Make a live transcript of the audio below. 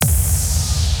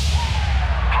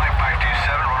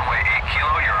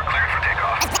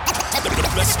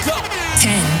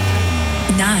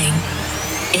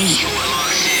8,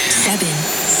 7,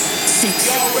 6,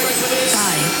 5,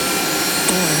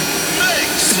 4,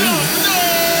 3,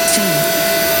 2,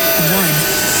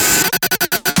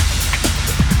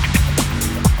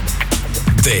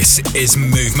 1. This is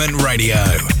Movement Radio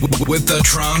with the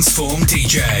Transform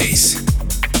DJs.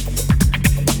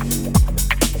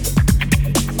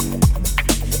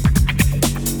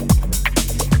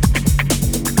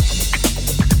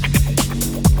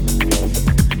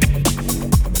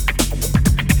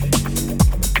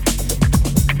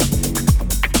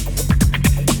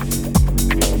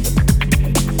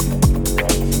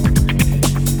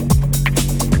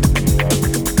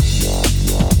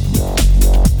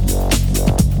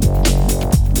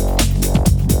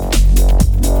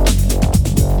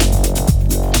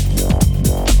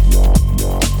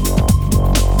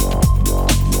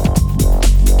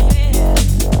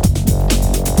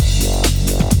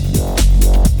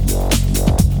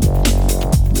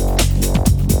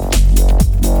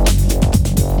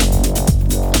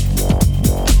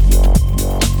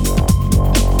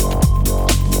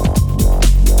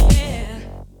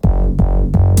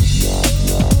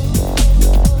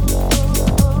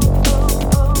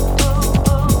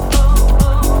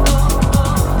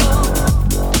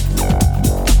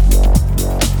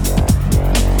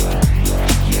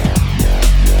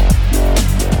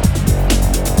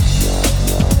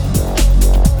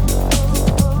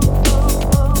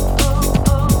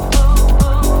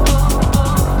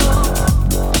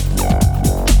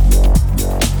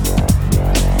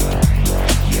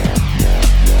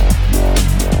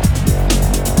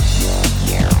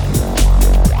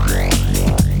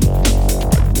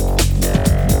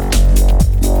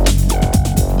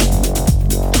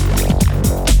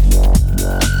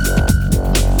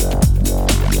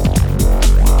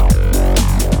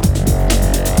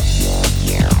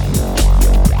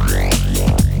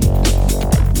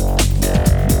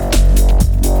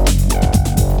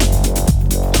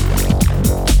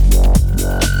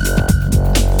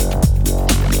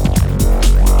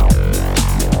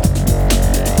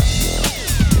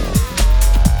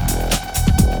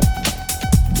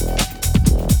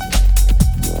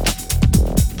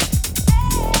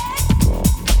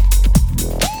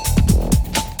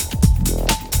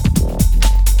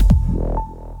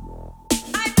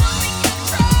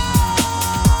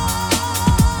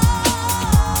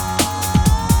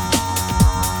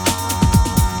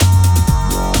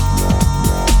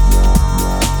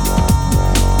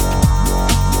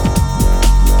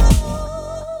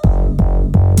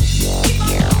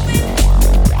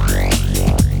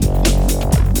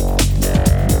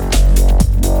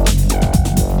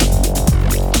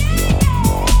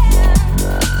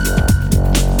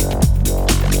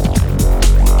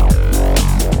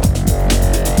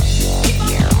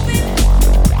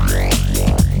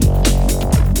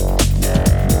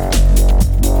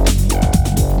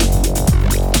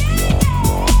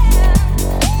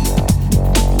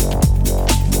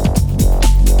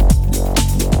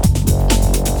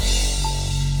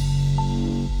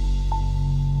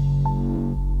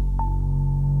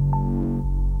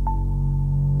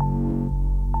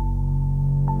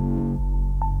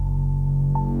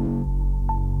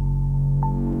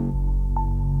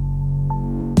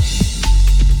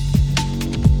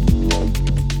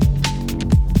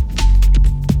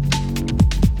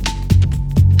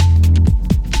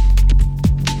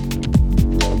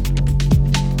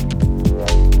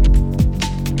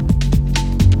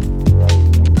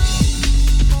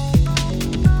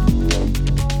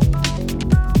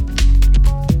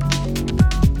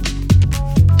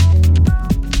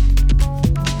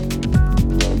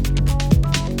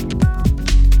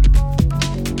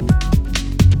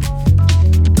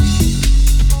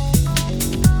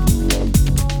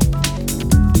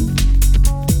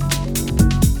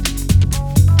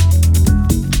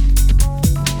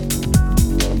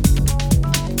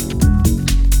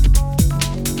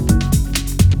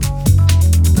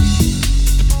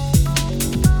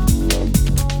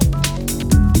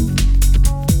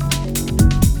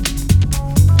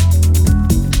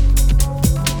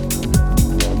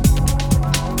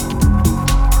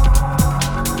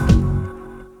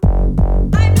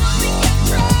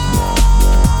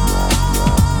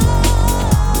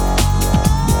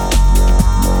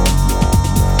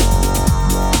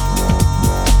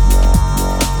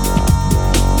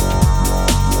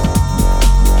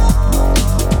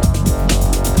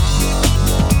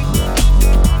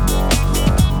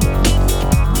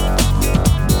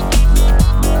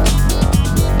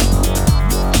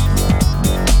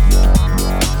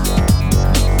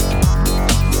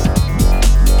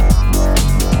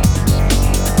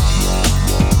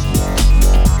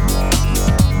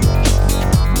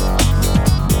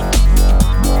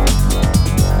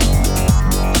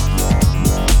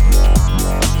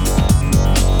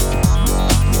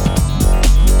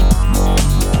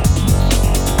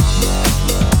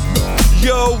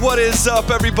 What is up,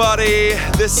 everybody?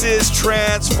 This is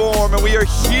Transform, and we are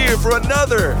here for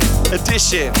another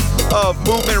edition of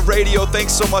Movement Radio.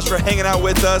 Thanks so much for hanging out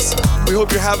with us. We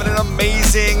hope you're having an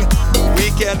amazing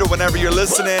weekend or whenever you're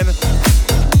listening.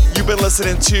 You've been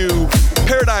listening to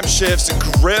Paradigm Shift's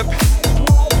Grip,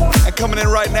 and coming in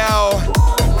right now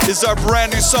is our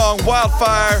brand new song,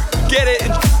 Wildfire. Get it?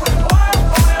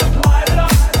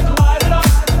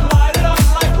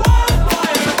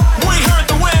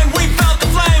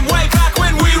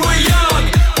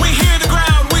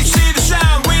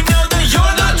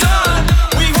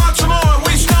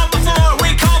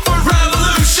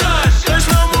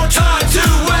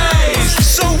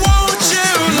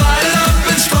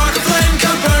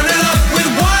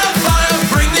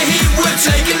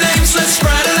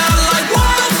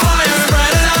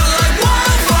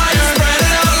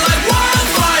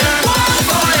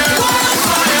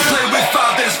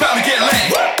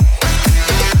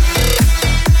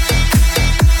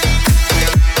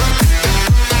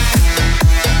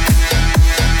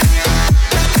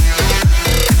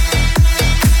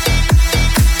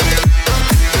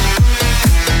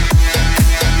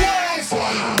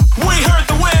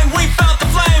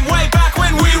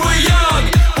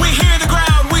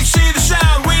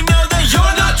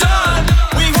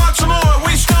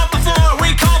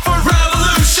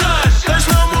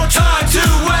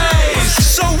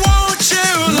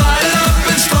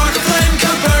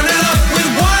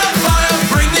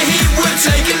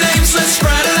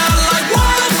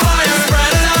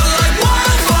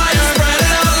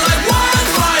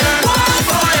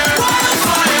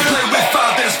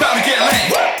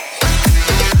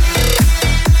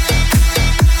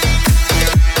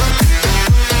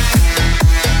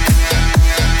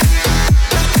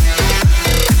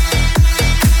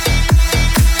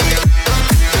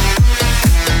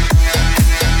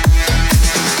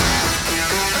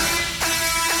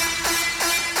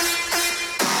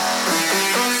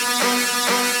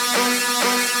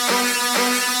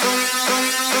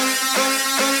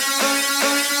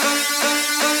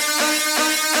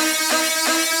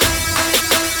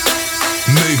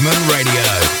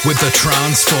 With the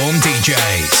Transform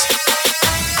DJs.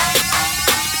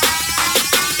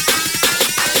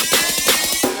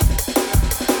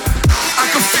 I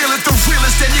can feel it, the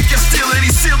realest, and you can steal it.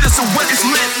 He sealed this away, it's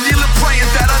lit. Kneeling, praying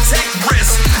that I take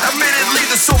risks. Admittedly,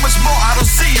 there's so much more I don't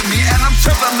see in me, and I'm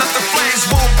trembling that the flames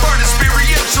won't burn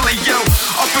experientially, yo.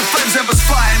 Up in flames, embers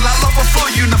flying, like lava flow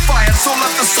unifying. Soul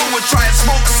after soul, we're trying,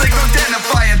 smoke, sing,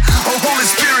 identifying. Oh, Holy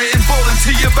Spirit, emboldened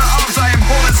to you, but arms I am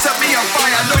holding, set me on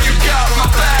fire. I know you got my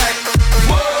back.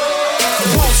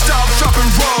 Won't stop, drop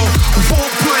and roll.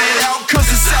 Won't put it out cause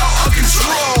it's out of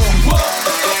control.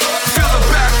 Feel the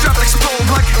backdrop explode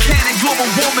like a cannon. Global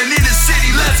woman in the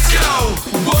city, let's go.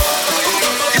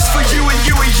 It's for you and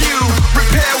you and you.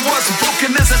 Repair what's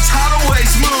broken as a tidal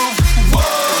waves move.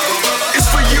 It's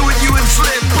for you and you and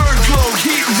flip. Burn, glow,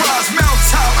 heat, rise, melt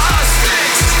top, eyes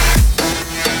fixed.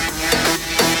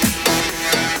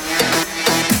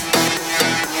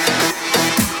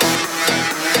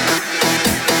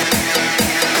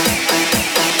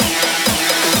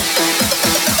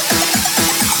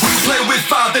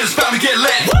 It's bound to get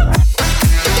lit.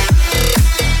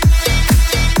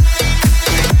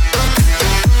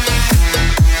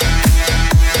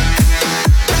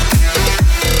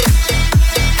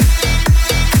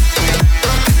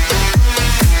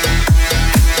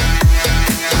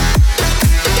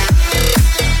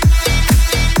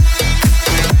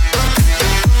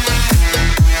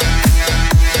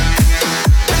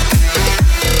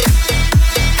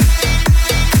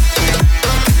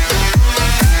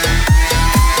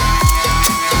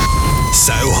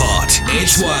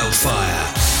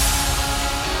 Wildfire.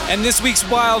 And this week's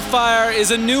Wildfire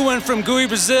is a new one from Gui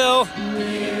Brazil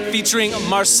featuring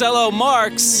Marcelo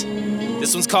Marx.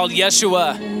 This one's called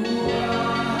Yeshua. Yeshua.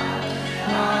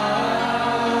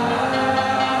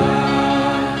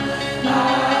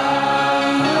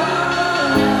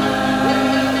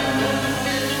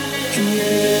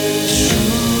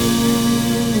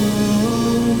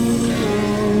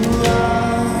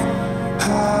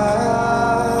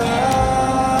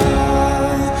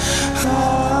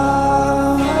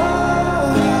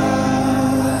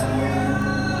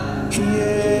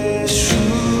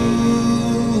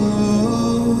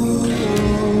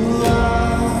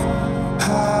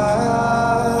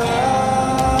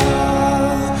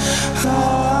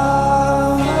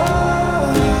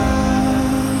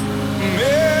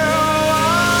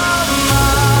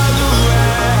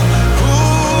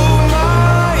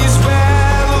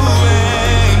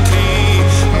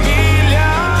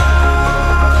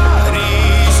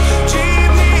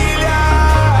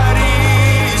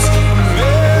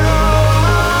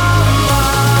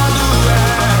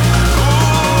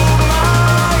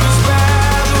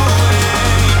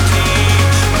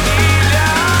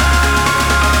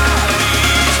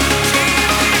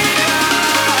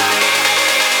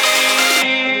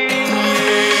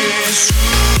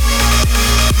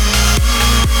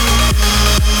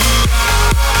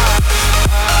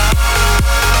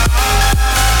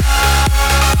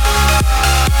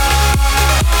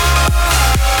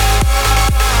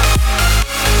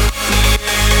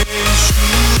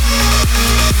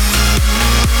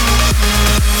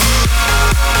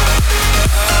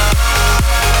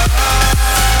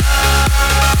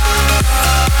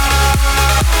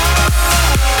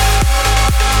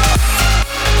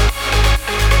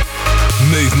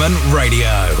 Radio,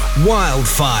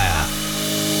 Wildfire.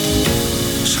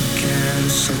 Só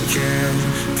quero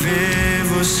ver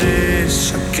você.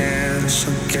 Só quero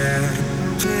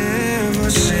ver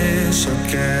você. Só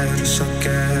quero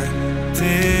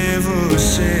ver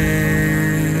você.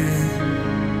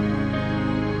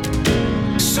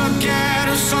 Só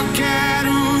quero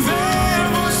ver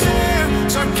você.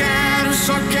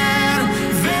 Só quero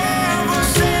ver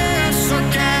você.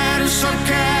 Só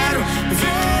quero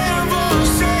ver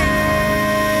você.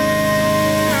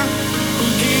 O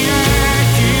que é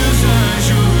que os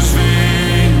anjos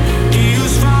veem que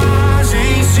os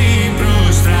fazem se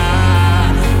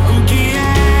prostrar? O que é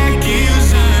que os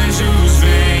anjos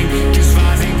veem que os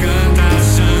fazem cantar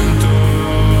santo?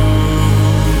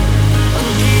 O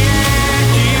que é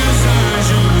que os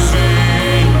anjos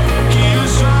veem que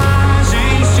os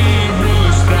fazem se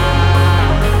prostrar?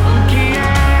 O que é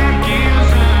que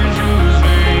os anjos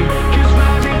veem que os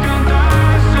fazem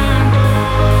cantar santo?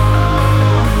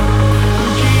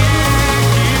 O que é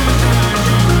que os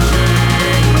anjos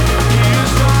veem que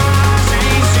os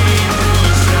fazem se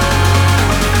prostrar?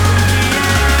 O que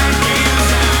é que os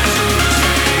anjos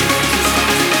veem que os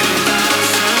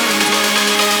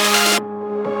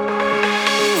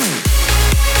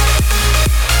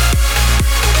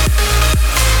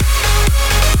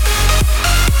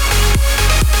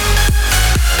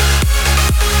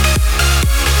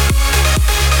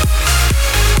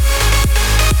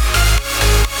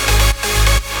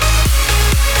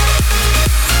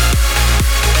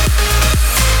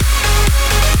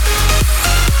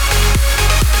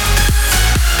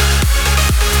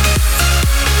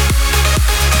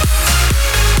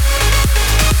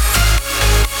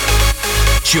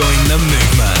Join the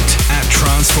movement at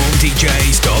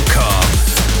transformdjs.com.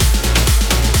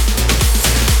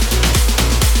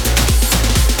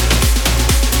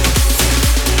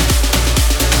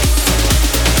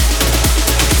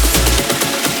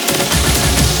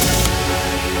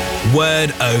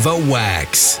 Word over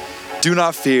wax. Do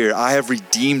not fear, I have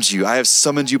redeemed you. I have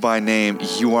summoned you by name.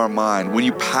 You are mine. When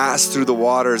you pass through the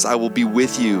waters, I will be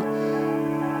with you.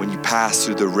 When you pass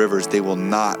through the rivers, they will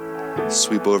not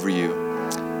sweep over you.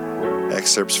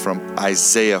 Excerpts from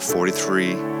Isaiah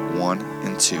 43, 1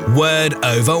 and 2. Word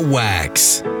over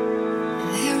wax.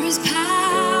 There is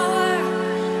power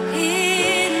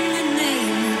in the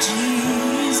name of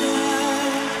Jesus.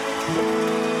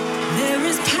 There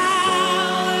is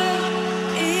power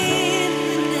in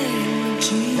the name of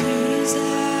Jesus.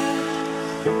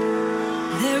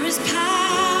 There is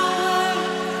power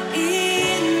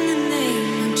in the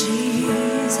name of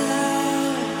Jesus.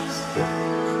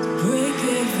 Break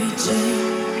every chain,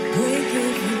 break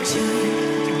every chain,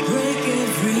 break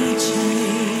every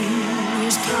chain. There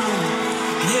is power.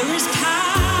 There is power.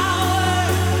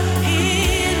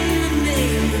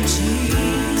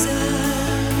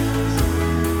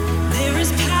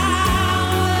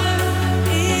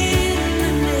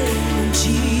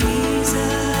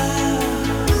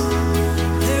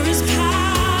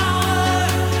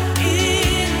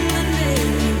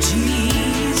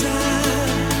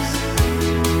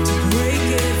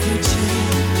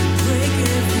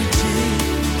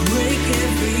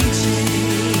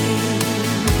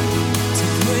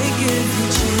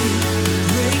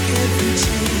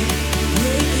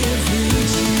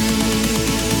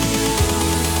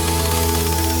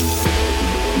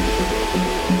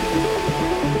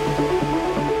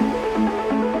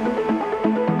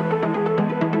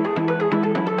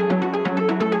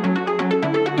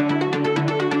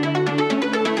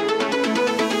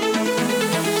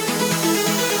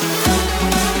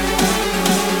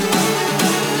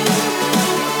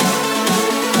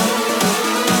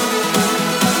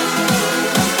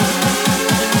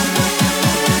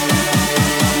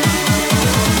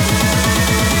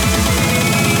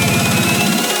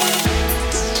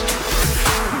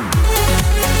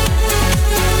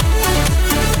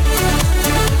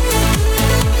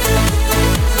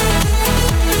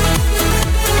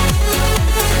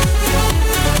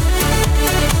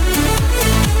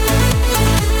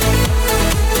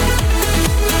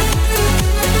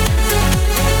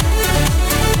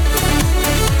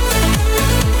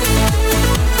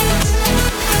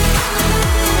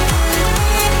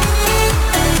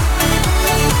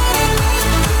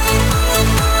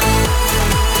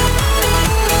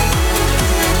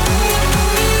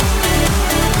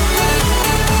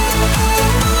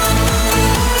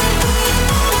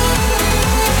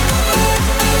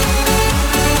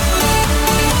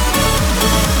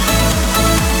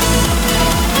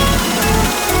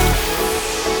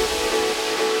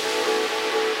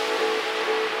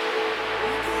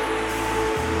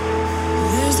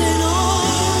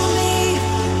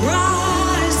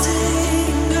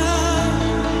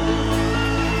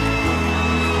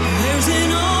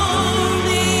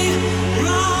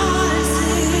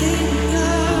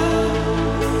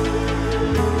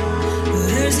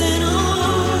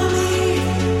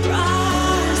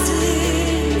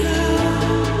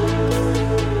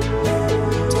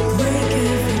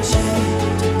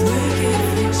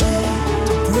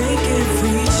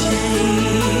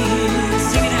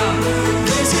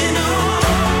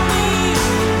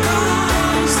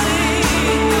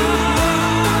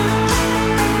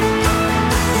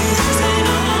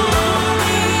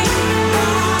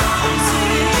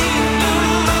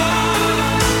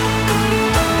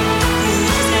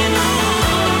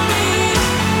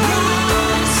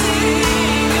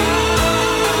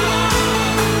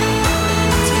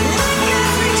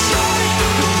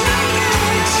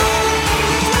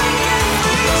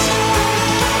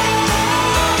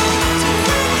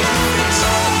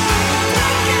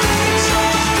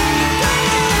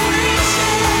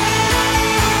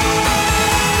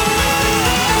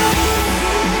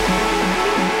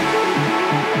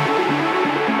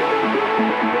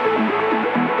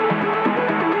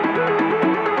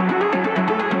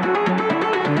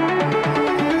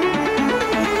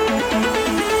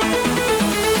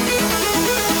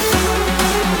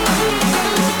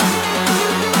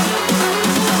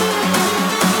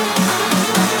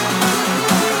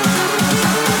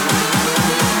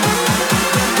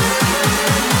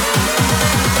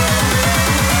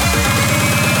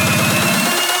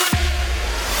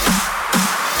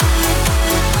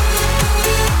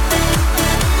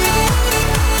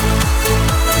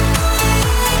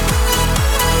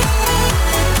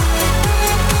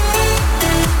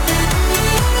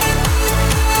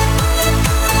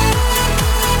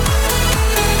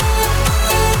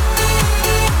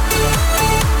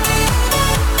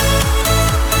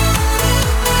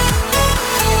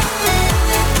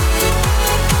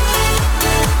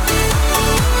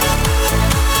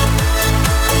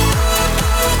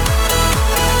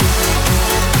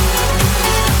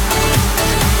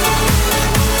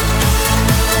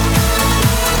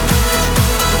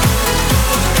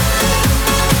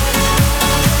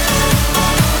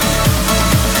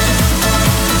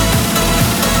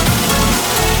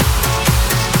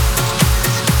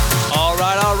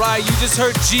 you just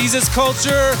heard Jesus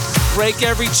Culture, Break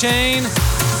Every Chain.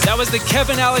 That was the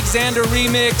Kevin Alexander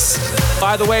remix.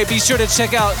 By the way, be sure to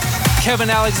check out Kevin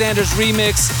Alexander's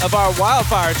remix of our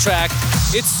Wildfire track.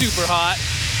 It's super hot.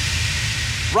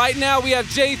 Right now we have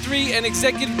J3 and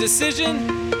Executive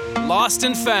Decision, Lost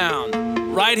and Found,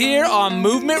 right here on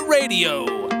Movement Radio.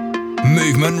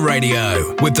 Movement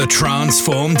Radio with the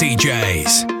Transform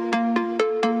DJs.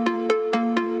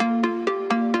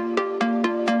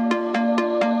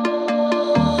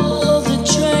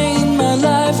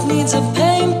 Needs a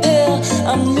pain pill.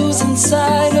 I'm losing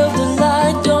sight of the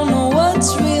light. Don't know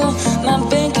what's real. My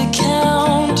bank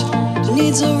account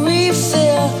needs a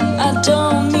refill. I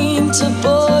don't mean to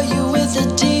bore you with the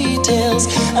details.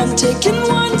 I'm taking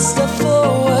one step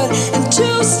forward and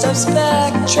two steps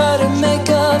back. Try to make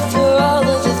up for all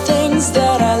of the things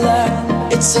that I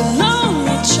lack. It's a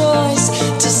lonely choice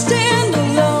to stand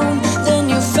alone. Then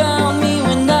you found me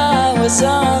when I was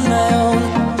on my own,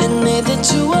 and made the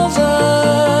two of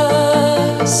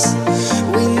us.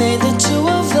 We made the two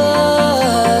of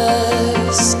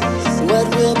us. What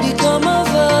will become of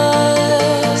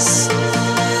us?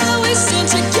 We stand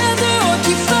together or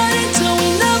keep fighting till we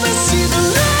never see the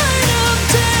light of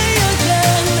day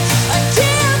again. I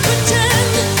can't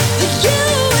pretend that you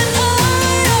and I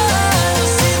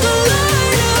will see the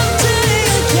light of day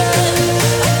again.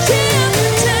 I can't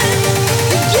pretend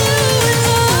that you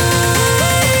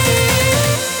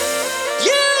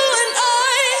and I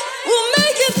will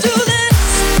make it through this.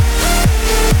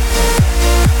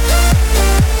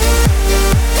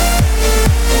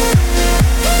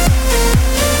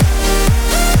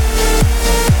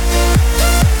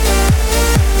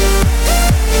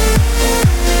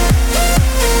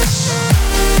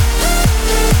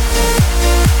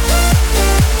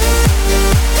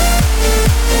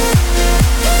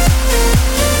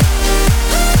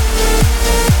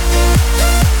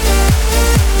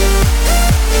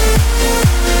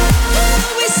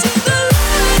 We see the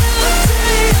light of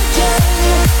day again. I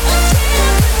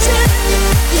can't pretend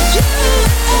that you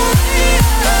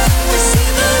and I will see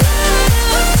the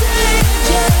light of day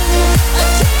again. I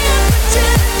can't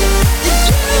pretend that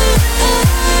you and I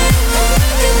will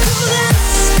make it through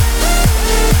this.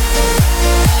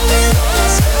 We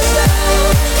lost and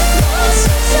found, lost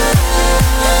and found.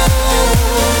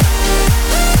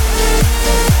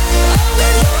 We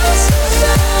lost and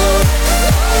found,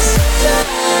 lost and found.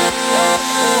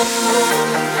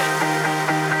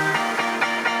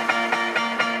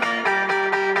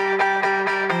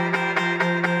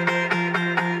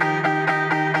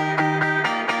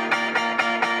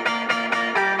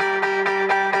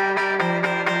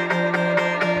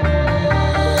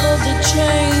 Of the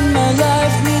train, my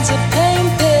life needs a pain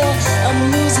pill.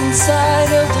 I'm losing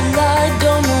sight of the light,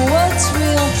 don't know what's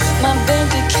real. My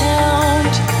bank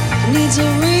account needs a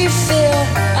refill.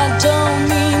 I don't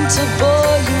mean to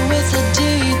bore you with the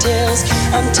details.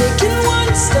 I'm taking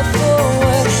one step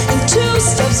forward and two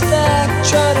steps back.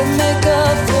 Try to make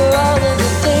up for all of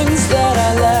the things that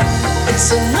I lack.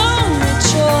 It's a lonely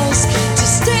choice to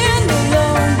stand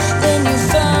alone. Then you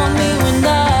found me when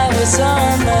I was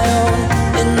on my own,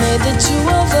 and made the two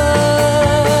of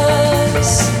us.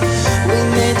 We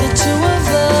made the two of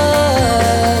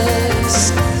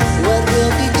us. What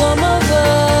will become of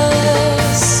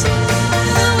us?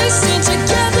 We stand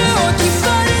together or keep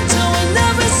fighting till we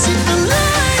never see the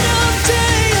light of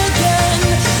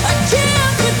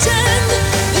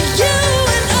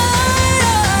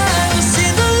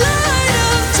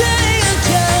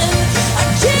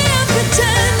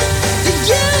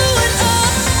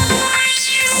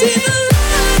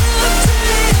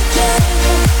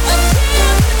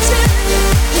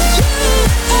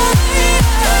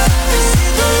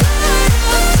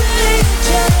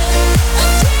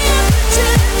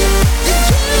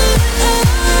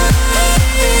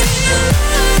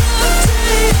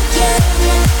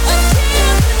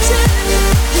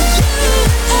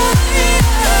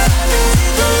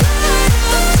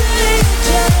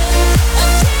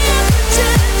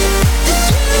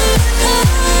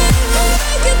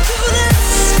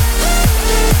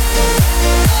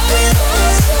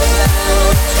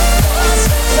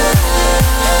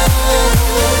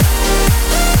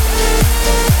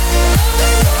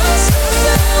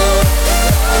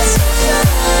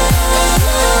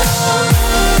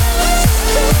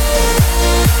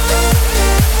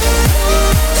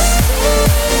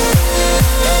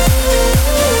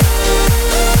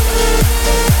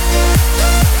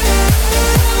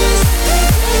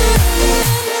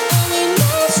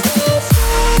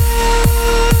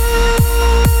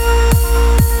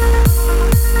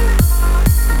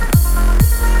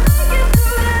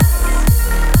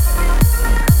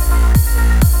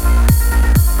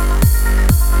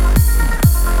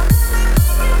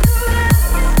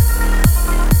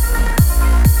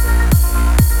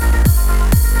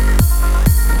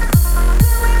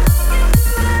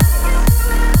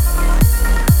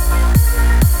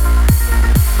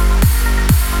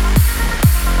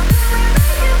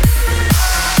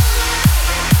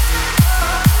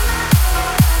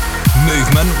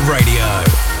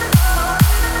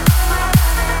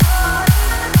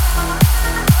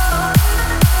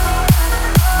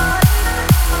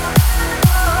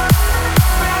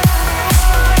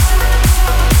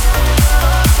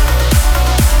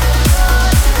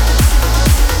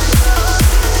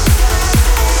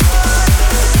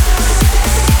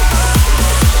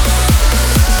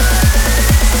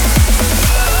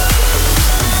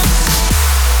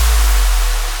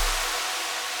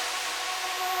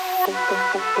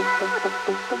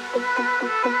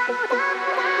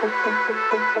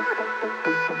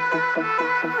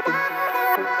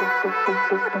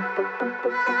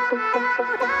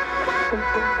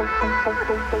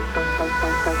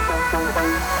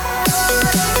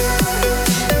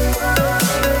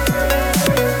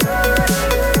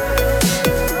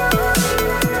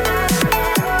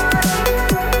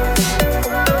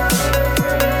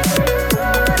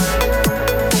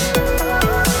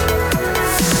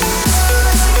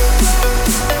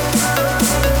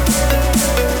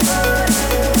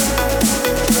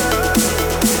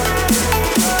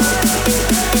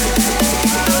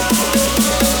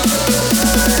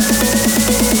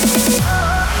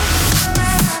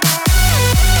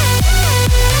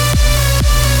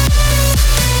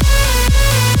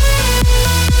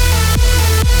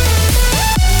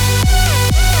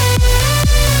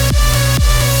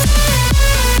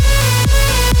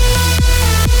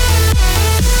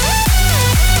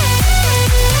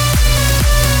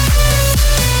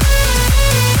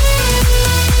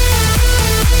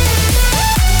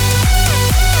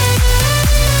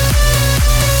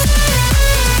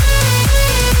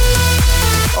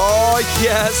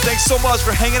Thanks so much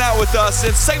for hanging out with us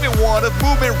in segment 1 of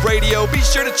Movement Radio. Be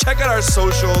sure to check out our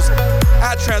socials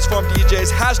at Transform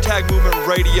DJs, hashtag Movement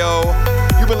Radio.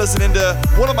 You've been listening to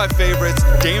one of my favorites,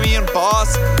 Damian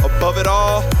Boss, Above It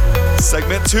All.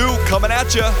 Segment 2 coming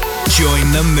at ya.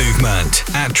 Join the movement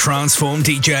at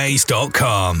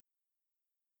transformdjs.com.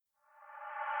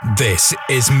 This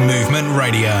is Movement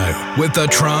Radio with the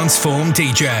Transform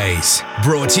DJs.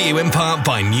 Brought to you in part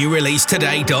by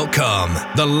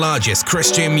NewReleaseToday.com, the largest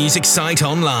Christian music site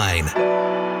online.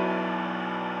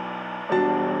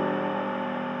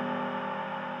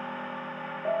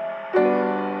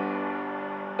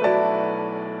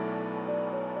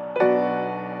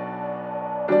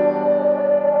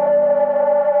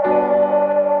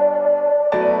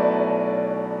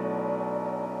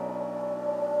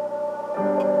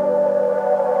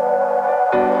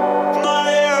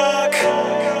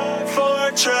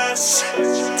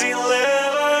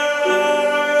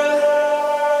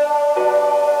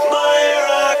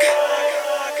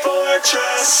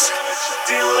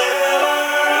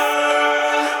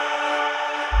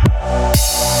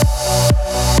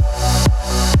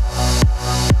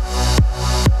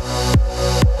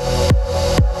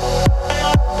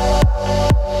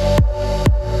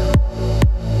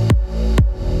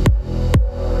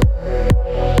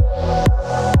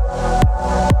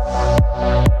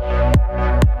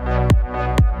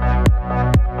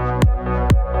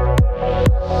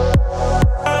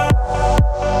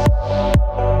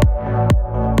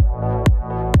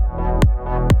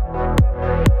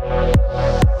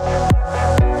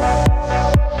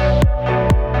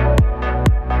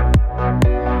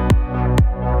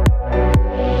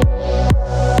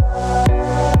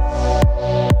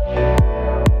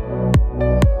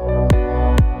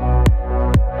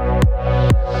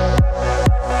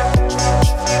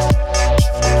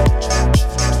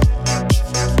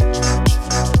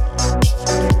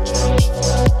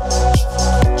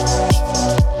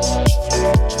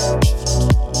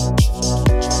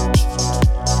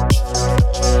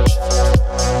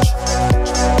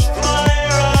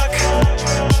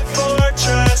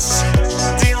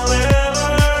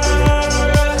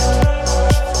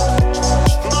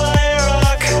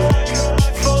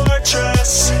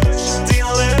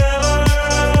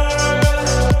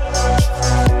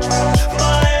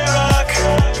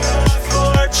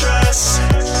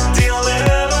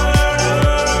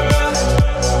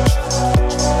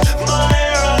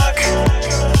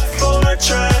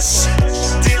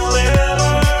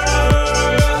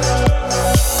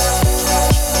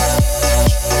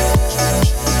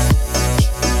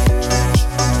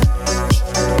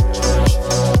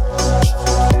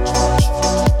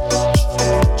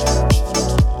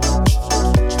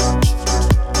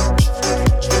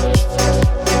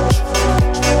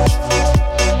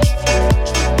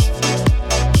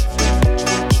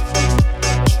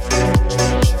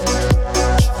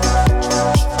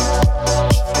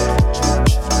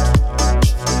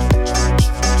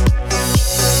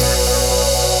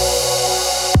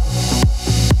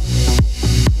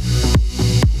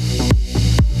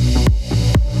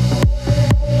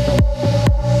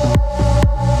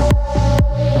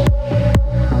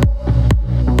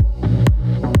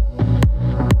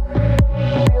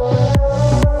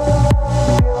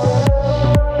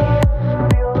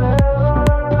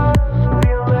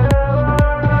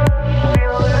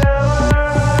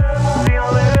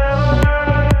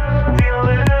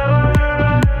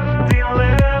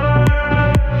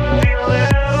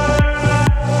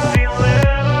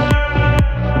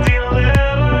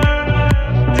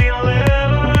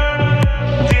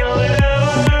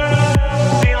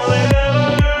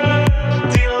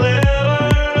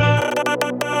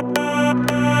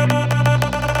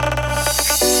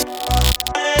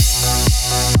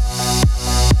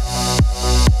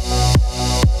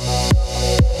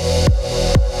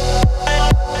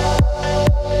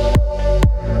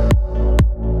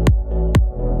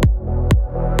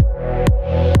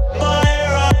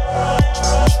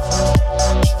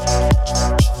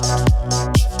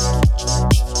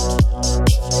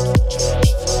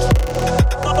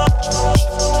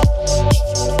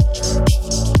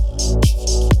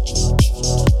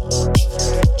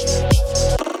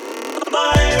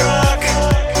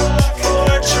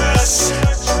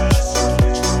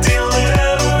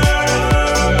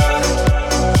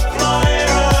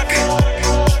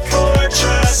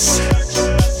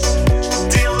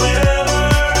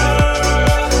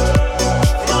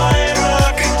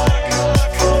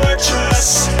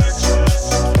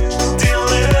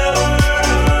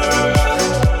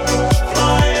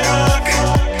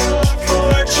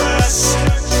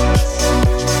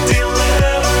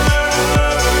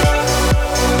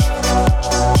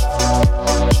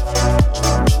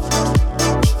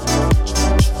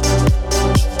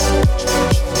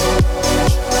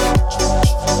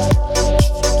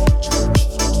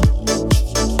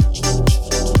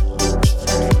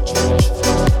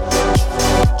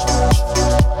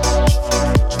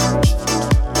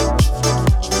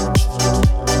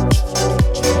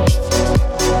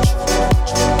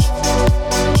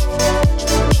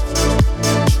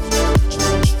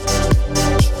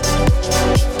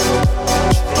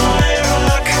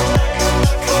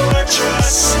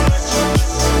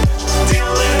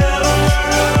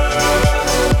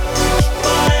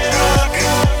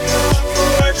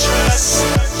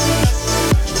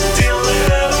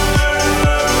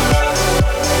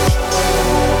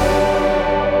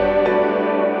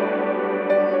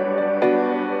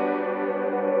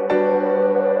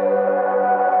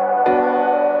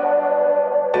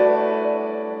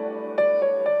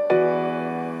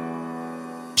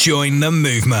 Join the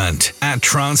movement at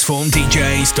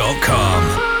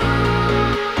transformdjs.com.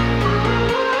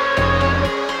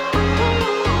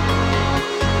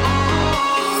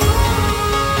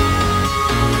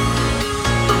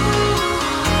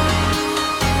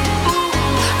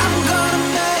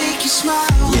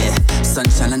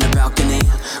 Sunshine on the balcony,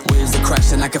 waves are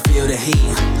crashing, I can feel the heat.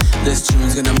 This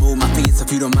tune's gonna move my feet, so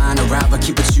if you don't mind a ride, but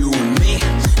keep it you and me.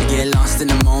 And get lost in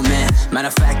the moment, matter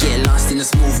of fact, get lost in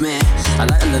this movement. I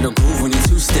like a little groove when you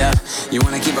two-step. You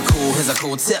wanna keep it cool, here's a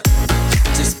cool tip.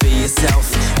 Just be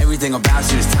yourself, everything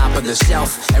about you is top of the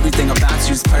shelf. Everything about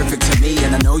you is perfect to me,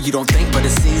 and I know you don't think, but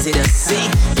it's easy to see.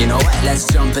 You know what, let's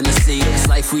jump in the sea. This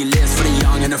life we live for the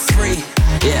young and the free.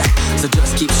 Yeah, so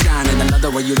just keep shining. I love the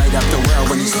way you light up the world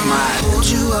when you smile.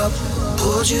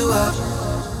 Pulled you up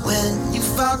when you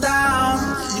fall down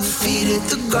and your feet hit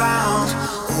the ground.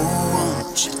 Oh,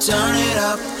 won't you turn it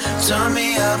up, turn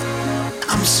me up.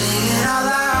 I'm singing out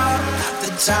loud at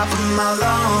the top of my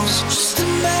lungs, just to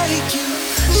make you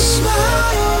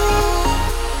smile.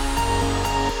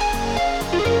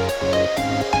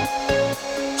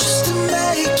 Just to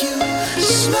make you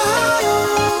smile.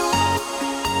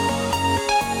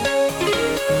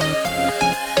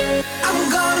 I'm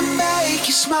gonna make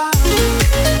you smile.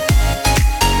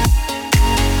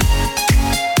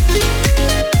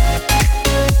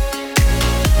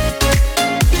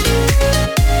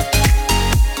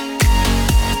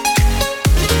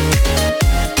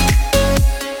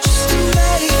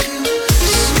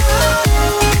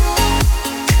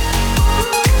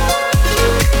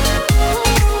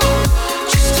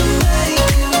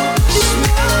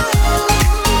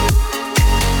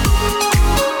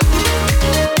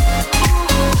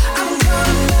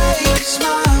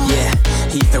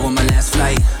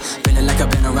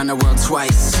 The world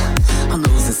twice. I'm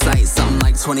losing sight, something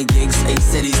like 20 gigs, 8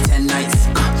 cities, 10 nights.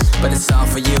 But it's all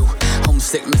for you.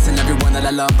 Homesick, missing everyone that I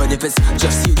love. But if it's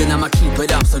just you, then I'ma keep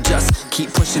it up. So just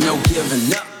keep pushing, no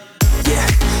giving up. Yeah,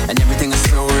 and everything is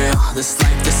so real. This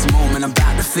life, this moment I'm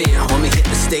about to feel. When we hit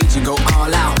the stage and go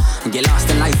all out and get lost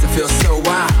in lights and feel so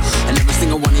wild. And every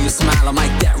single one of you smile. I'm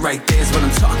like, that right there is what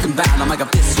I'm talking about. I'm like,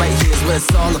 if this right here is what it's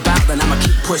all about, then I'ma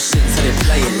keep pushing till they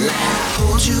play it loud.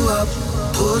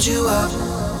 Pulled you up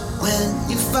when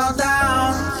you fall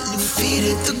down and your feet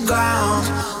hit the ground.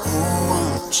 Oh,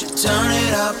 won't you turn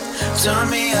it up, turn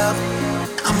me up.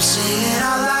 I'm singing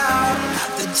out loud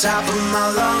at the top of my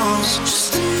lungs,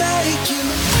 just to make you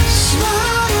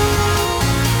smile.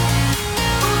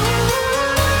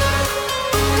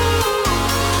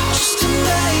 Just to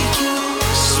make you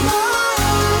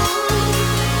smile.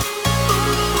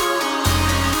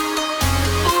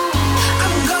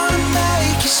 I'm gonna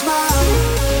make you smile.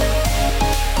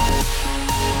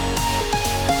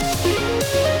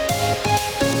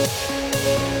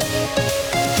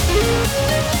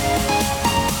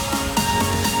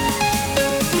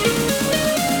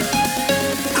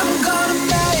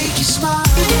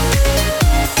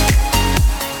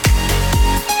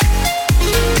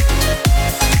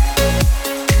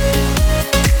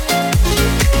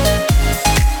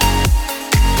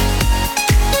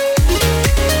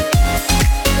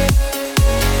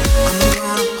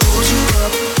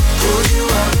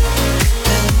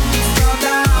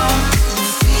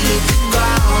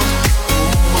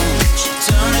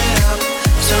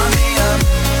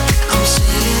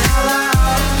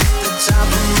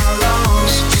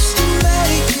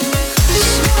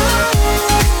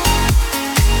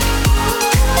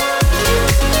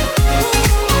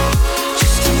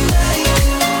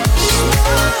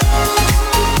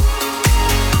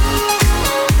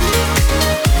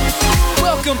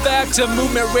 To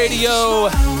Movement Radio.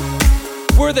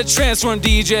 We're the Transform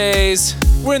DJs.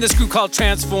 We're in this group called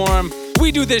Transform.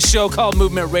 We do this show called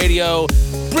Movement Radio,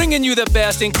 bringing you the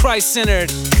best in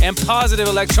Christ-centered and positive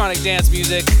electronic dance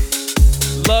music.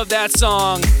 Love that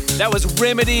song. That was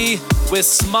Remedy with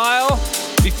Smile.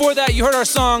 Before that, you heard our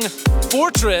song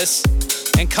Fortress.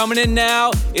 And coming in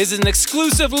now is an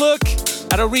exclusive look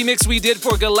at a remix we did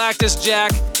for Galactus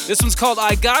Jack. This one's called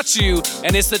I Got You,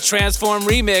 and it's the Transform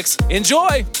remix.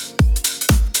 Enjoy!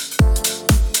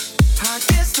 I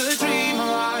guess the dream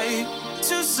arrived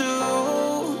too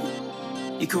soon.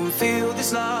 You couldn't feel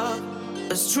this love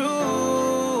as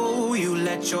true. You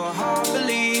let your heart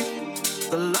believe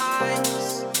the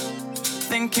lies,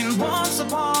 thinking once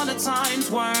upon a time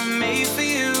weren't made for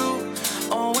you.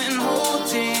 Oh, and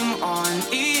holding on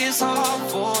is hard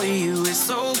for you. It's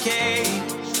okay,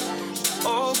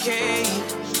 okay.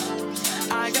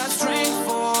 I got strength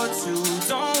for two.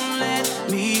 Don't let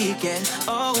me get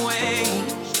away.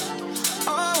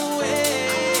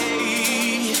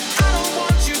 I don't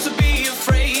want you to be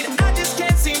afraid. I just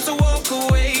can't seem to walk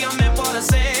away.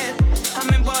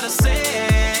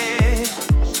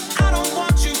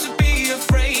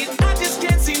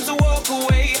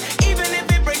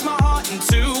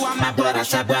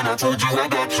 said when I told you I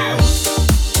got you.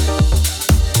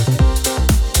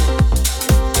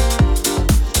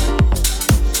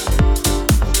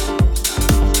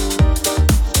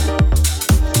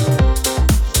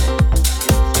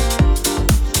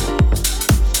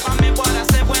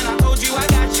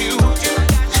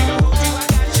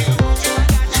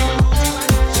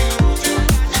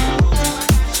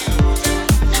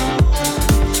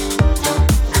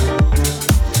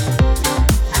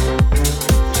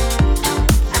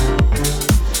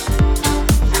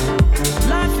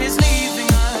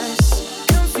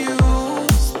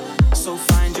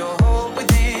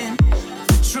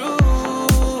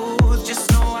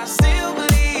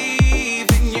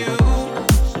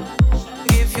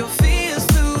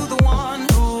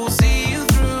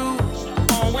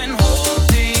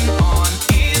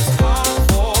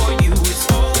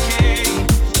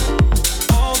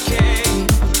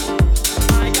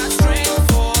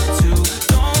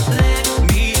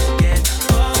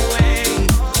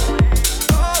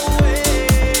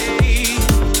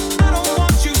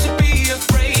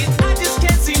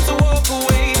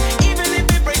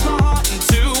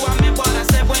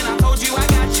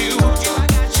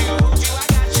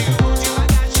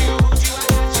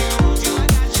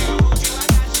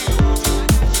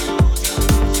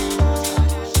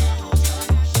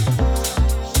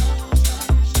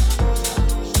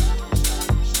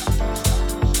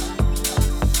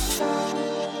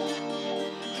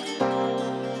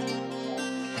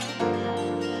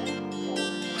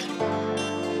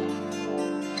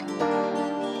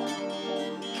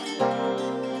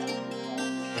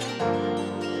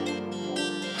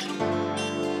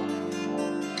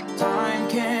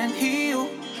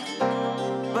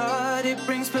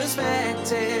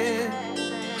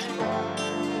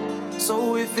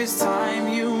 So if it's time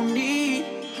you need,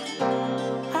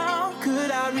 how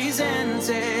could I resent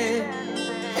it?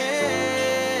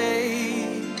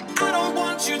 Hey, I don't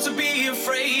want you to be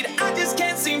afraid. I just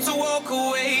can't seem to walk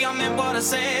away. I meant what I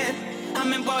said. I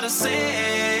meant what I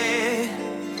said.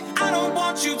 I don't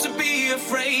want you to be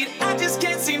afraid. I just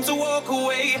can't seem to walk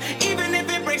away, even if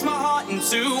it breaks my heart in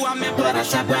two. I meant what I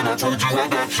said when I told you I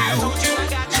got you. Told you I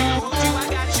got you. Told you I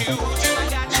got you. Told you I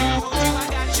got you. Told you I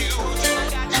got you. Told you I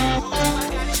got you. Told you I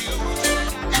got you.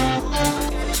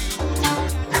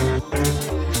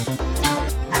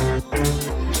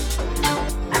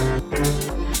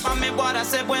 I meant what I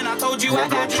said when I told you I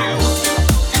got you.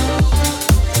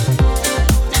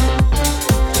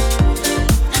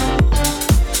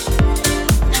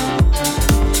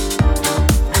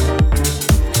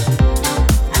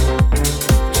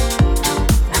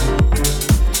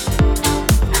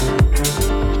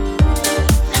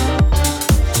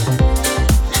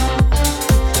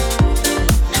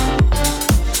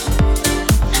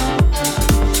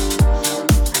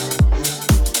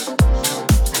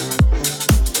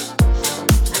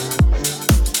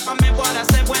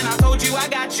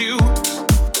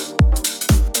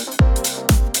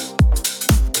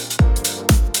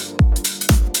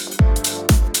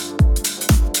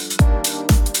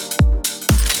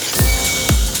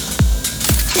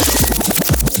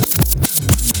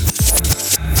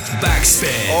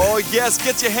 Yes,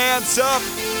 get your hands up.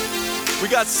 We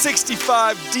got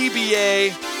 65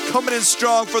 dBA coming in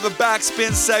strong for the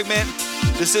backspin segment.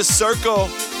 This is Circle.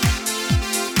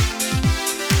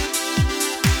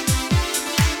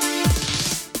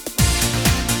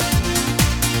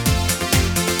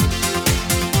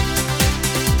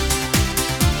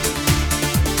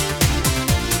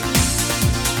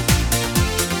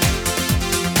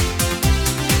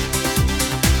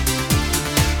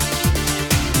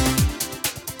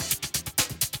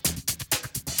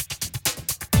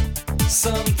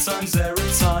 Sometimes there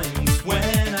are times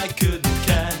when I couldn't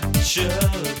catch a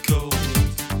cold.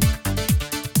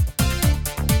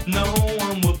 No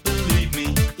one would believe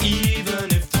me, even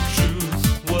if the truth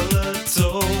were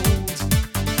told.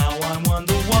 Now I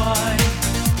wonder why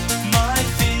my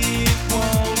feet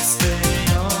won't stay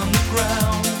on the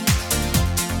ground.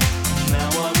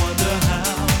 Now I wonder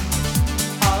how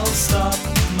I'll stop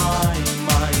my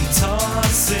mind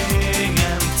tossing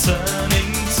and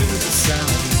turning to the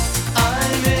sound.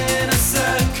 I'm in a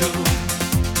circle.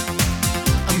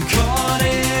 I'm caught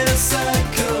in a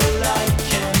circle. I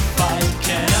can't fight.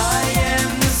 Can I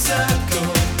end the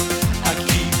circle? I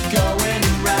keep going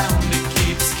round. It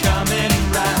keeps coming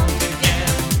round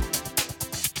again.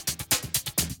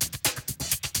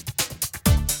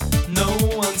 No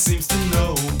one seems to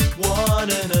know what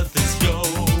on earth is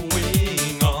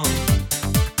going on.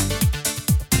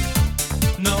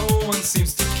 No one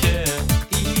seems to care,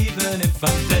 even if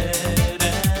I'm dead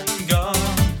and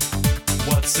gone.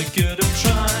 What's the good of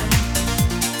trying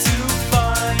to find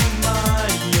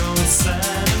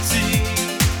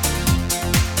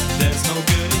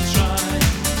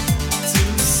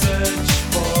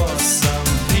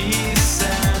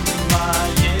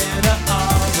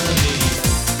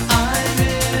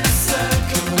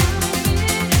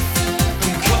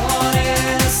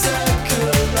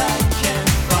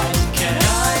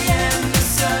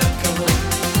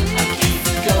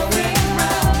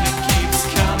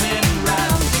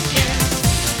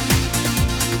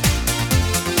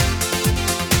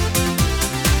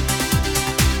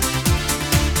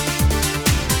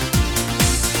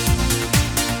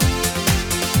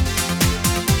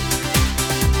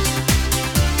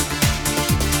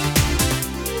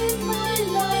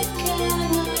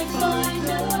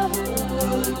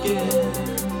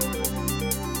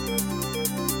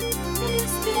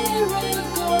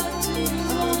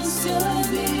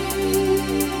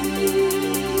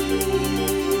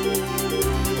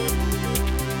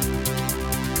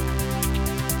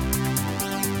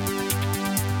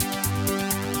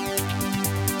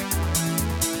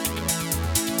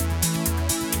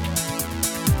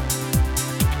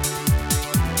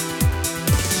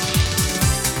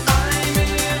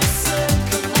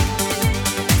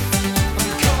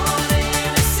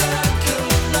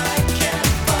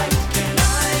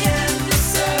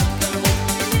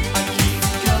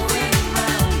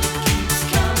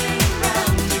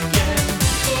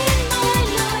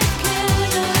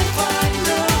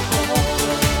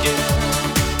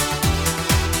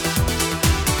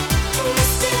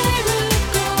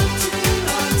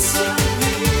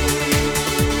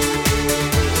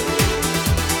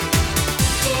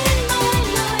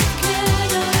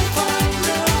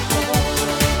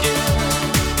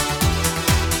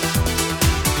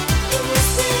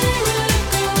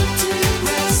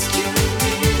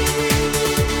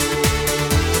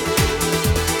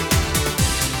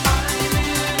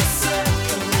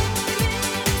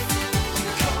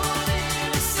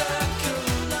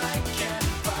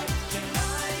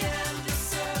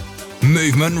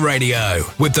Movement Radio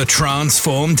with the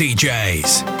Transform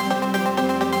DJs.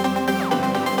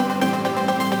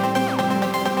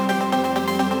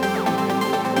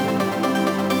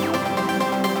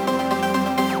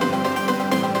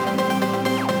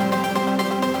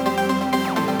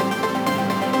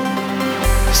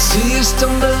 See you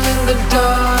stumble in the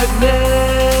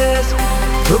darkness.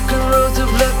 Broken roads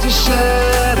have left you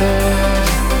shattered.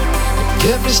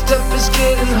 Every step is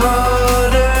getting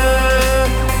harder.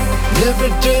 Every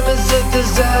dream is a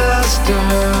disaster.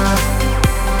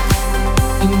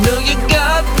 You know you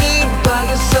got me by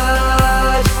your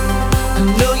side. I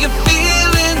know you're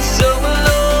feeling so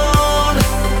alone.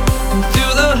 And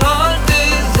through the hard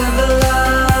days and the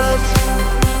lights,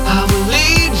 I will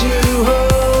lead you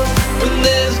home. When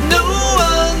there's no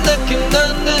one that can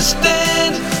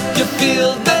understand, you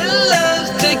feel that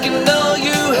love's taking all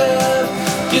you have.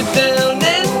 You're down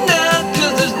and out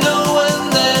 'cause there's no one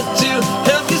there to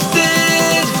help you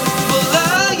stand. Well,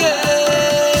 I am.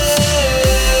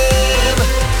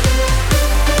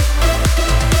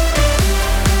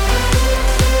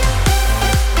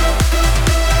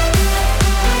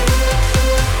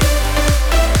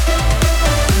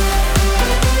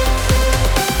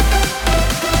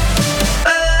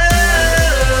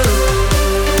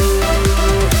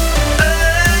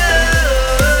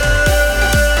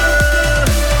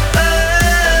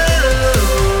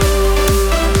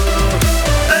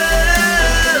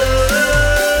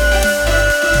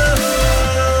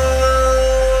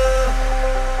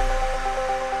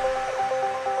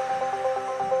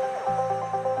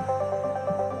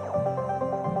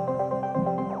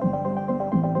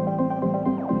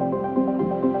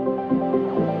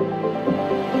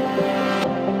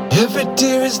 Every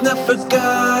tear is not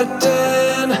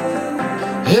forgotten.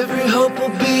 Every hope will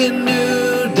be a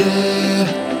new day.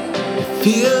 You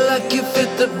feel like you've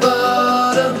hit the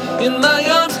bottom. In my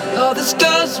arms, all the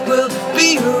scars will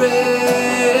be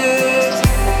erased.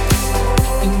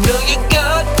 You know you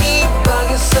got me by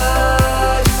your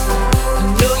side. I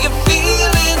know you're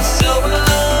feeling so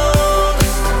alone.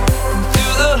 And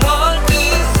through the hard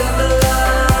days and the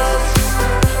lights,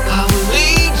 I will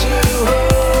lead you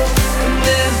home. And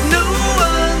there's no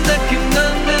one that can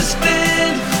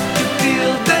understand. You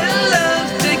feel that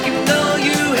love's taking all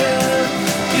you have.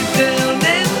 You're down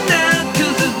and out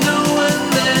 'cause there's no one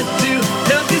there to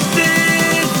help you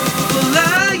stand. Well,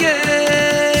 I am.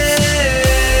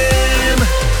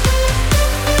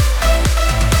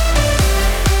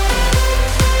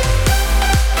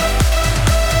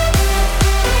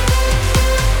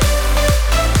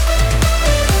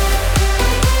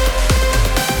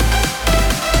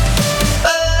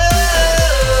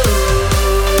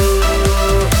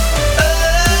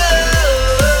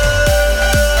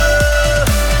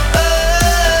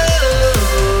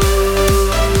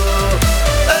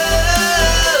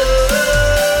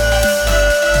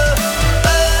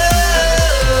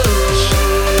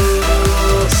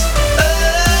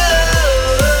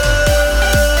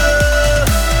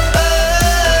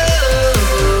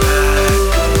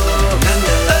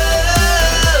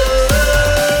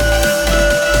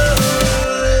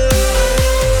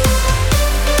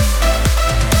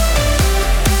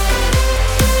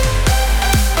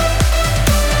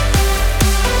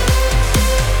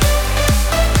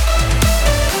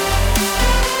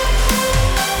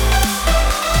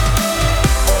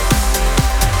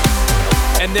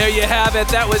 And there you have it.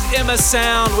 That was Emma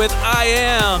Sound with I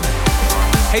Am.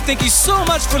 Hey, thank you so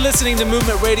much for listening to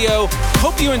Movement Radio.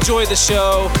 Hope you enjoy the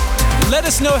show. Let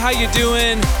us know how you're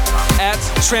doing at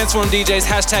Transform DJs,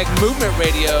 hashtag Movement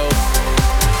Radio.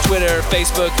 Twitter,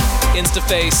 Facebook,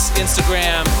 InstaFace,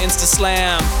 Instagram,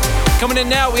 InstaSlam. Coming in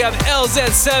now, we have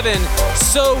LZ7,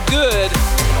 So Good.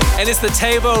 And it's the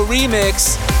Tavo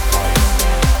remix.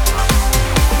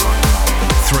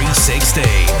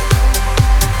 316.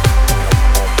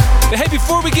 But hey,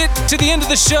 before we get to the end of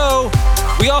the show,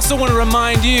 we also want to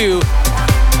remind you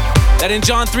that in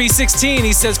John 3:16,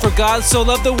 he says, "For God so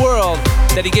loved the world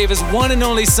that he gave his one and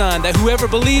only Son, that whoever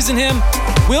believes in him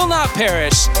will not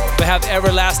perish, but have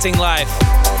everlasting life."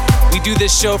 We do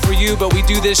this show for you, but we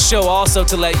do this show also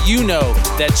to let you know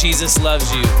that Jesus loves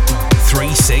you.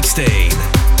 316.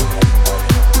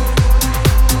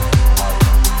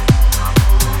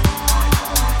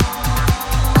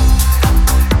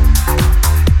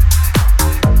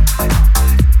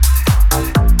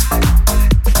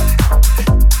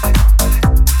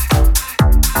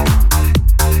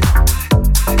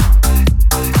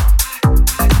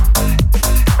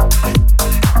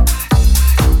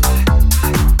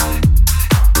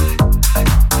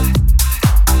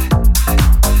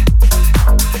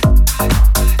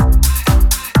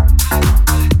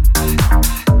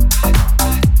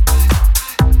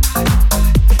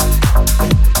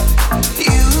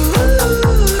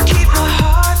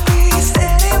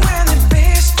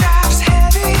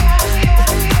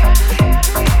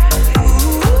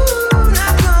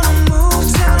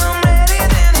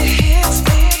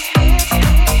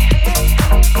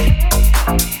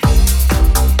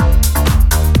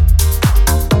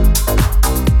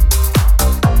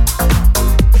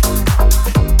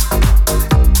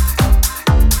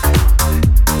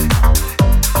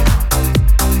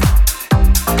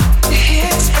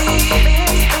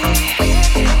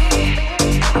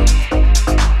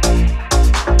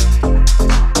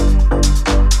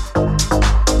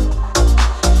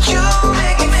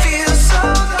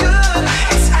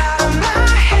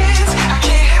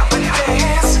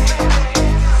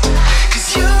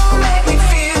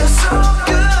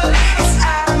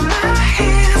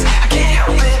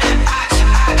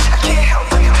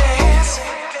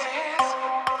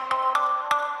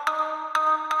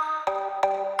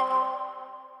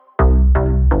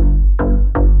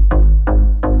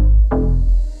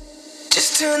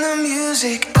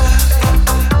 music up.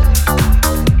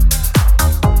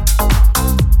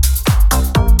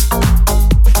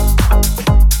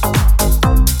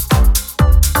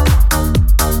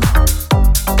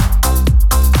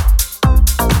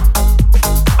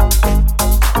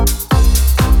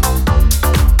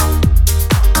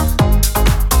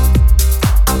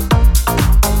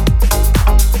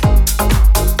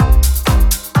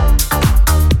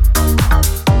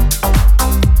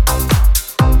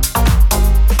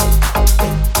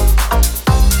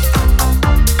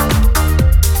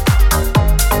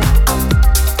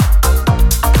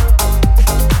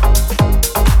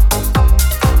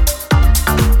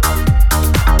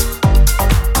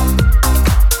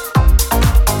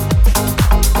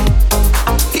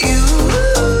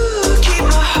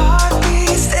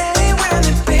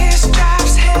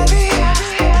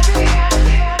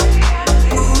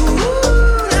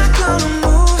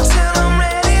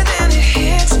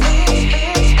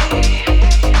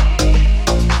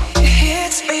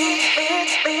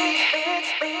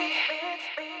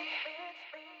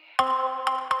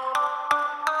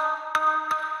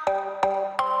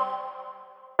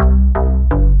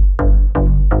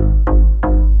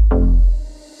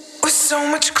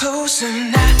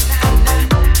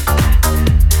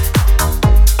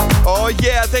 Oh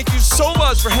yeah, thank you so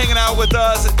much for hanging out with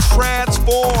us at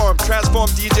Transform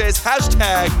DJs,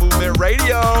 hashtag Movement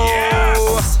Radio.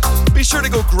 Yes! Be sure to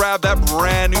go grab that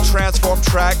brand new Transform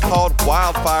track called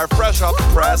Wildfire, fresh off the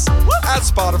press, at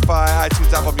Spotify,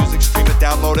 iTunes, Apple Music, stream it,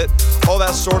 download it, all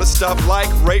that sort of stuff. Like,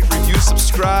 rate, review,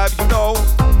 subscribe, you know,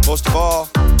 most of all,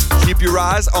 keep your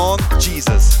eyes on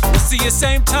Jesus. We'll see you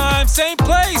same time, same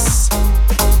place.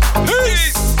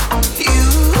 Peace!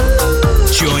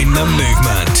 Join the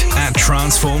movement at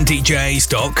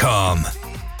transformdjs.com.